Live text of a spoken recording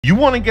You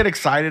want to get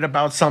excited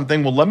about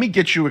something? Well, let me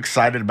get you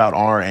excited about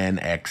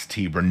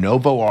RNXT,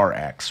 Renovo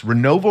RX.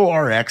 Renovo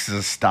RX is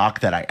a stock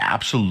that I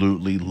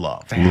absolutely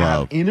love. They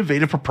have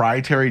innovative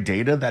proprietary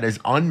data that is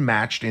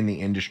unmatched in the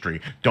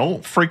industry.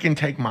 Don't freaking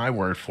take my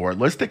word for it.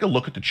 Let's take a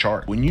look at the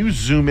chart. When you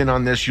zoom in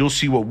on this, you'll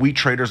see what we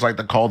traders like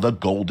to call the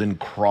golden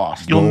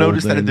cross. You'll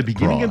notice that at the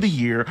beginning of the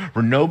year,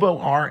 Renovo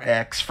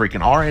RX,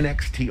 freaking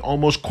RNXT,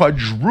 almost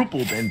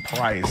quadrupled in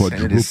price,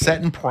 and it is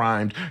set and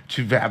primed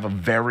to have a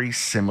very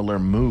similar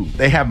move.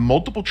 They have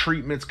multiple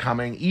treatments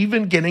coming,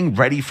 even getting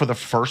ready for the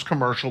first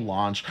commercial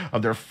launch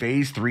of their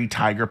phase 3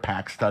 Tiger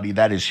Pack study.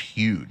 That is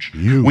huge.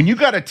 When you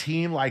got a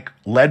team like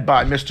led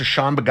by Mr.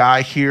 Sean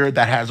Bagai here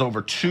that has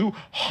over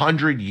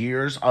 200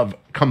 years of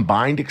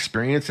combined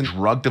experience in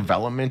drug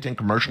development and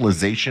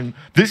commercialization,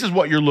 this is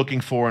what you're looking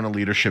for in a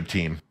leadership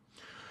team.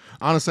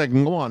 Honestly, I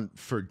can go on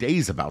for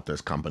days about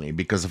this company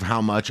because of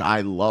how much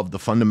I love the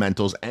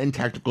fundamentals and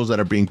technicals that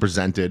are being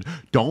presented.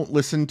 Don't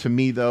listen to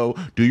me, though.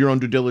 Do your own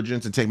due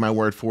diligence and take my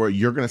word for it.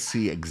 You're going to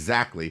see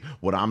exactly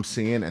what I'm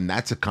seeing, and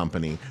that's a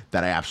company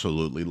that I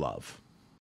absolutely love.